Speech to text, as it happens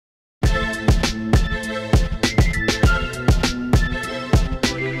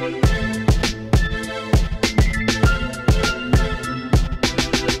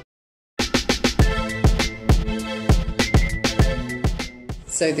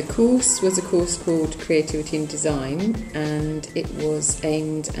So the course was a course called Creativity and Design, and it was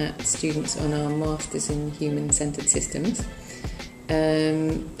aimed at students on our Masters in Human-Centred Systems.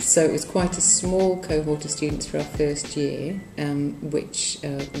 So it was quite a small cohort of students for our first year, which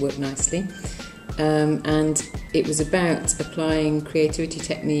worked nicely. And it was about applying creativity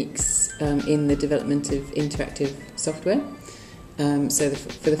techniques in the development of interactive software.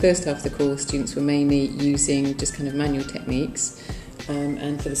 For the first half of the course, students were mainly using just kind of manual techniques,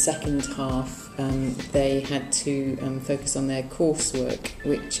 and for the second half they had to focus on their coursework,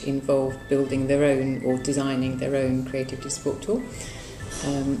 which involved building their own or designing their own creativity support tool.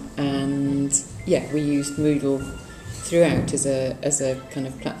 And yeah, we used Moodle throughout as a kind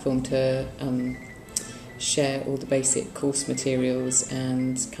of platform to share all the basic course materials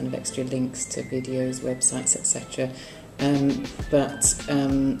and kind of extra links to videos, websites, etc. But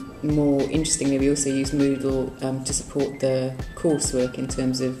more interestingly, we also use Moodle to support the coursework in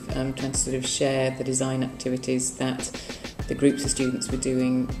terms of trying to sort of share the design activities that the groups of students were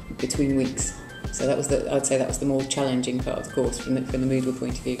doing between weeks. So that was I'd say that was the more challenging part of the course from the Moodle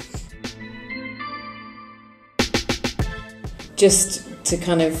point of view. Just to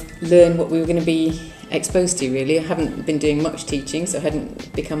kind of learn what we were going to be exposed to, really. I haven't been doing much teaching, so I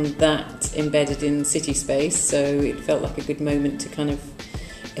hadn't become that embedded in city space, so it felt like a good moment to kind of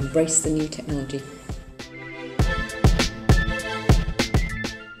embrace the new technology.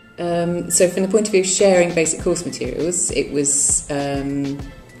 So from the point of view of sharing basic course materials, it was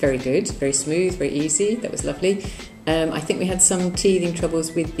very good, very smooth, very easy. That was lovely. I think we had some teething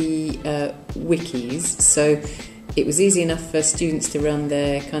troubles with the wikis, so it was easy enough for students to run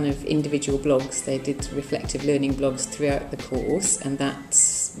their kind of individual blogs. They did reflective learning blogs throughout the course, and that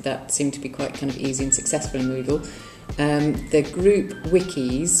seemed to be quite kind of easy and successful in Moodle. The group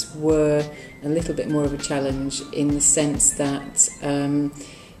wikis were a little bit more of a challenge in the sense that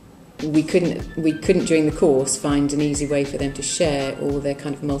we couldn't during the course find an easy way for them to share all their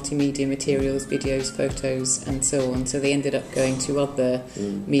kind of multimedia materials, videos, photos and so on, so they ended up going to other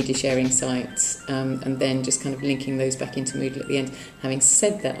media sharing sites and then just kind of linking those back into Moodle at the end. Having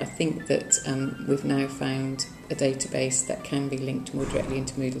said that, I think that we've now found a database that can be linked more directly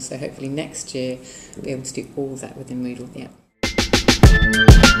into Moodle, so hopefully next year we'll be able to do all that within Moodle. Yeah.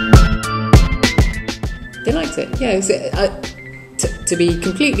 They liked it, yeah. To be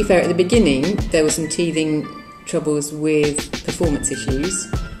completely fair, at the beginning there were some teething troubles with performance issues,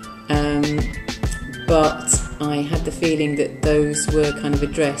 but I had the feeling that those were kind of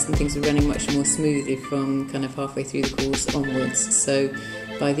addressed and things were running much more smoothly from kind of halfway through the course onwards. So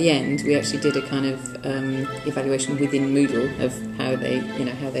by the end we actually did a kind of evaluation within Moodle of how they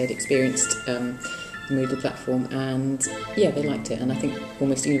had experienced the Moodle platform, and yeah, they liked it, and I think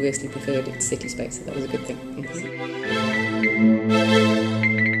almost universally preferred it to City Space, so that was a good thing. Yes.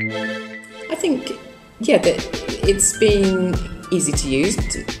 I think, yeah, that it's been easy to use,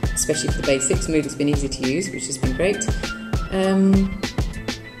 especially for the basics. Moodle's been easy to use, which has been great.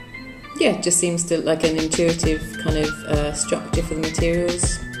 Yeah, it just seems to like an intuitive kind of structure for the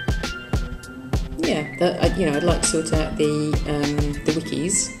materials. Yeah, I'd like to sort out the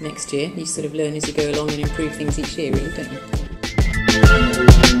wikis next year. You sort of learn as you go along and improve things each year, really, don't you?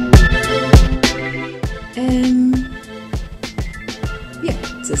 Yeah,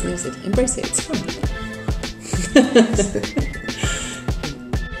 so as Neil said, embrace it, it's fun.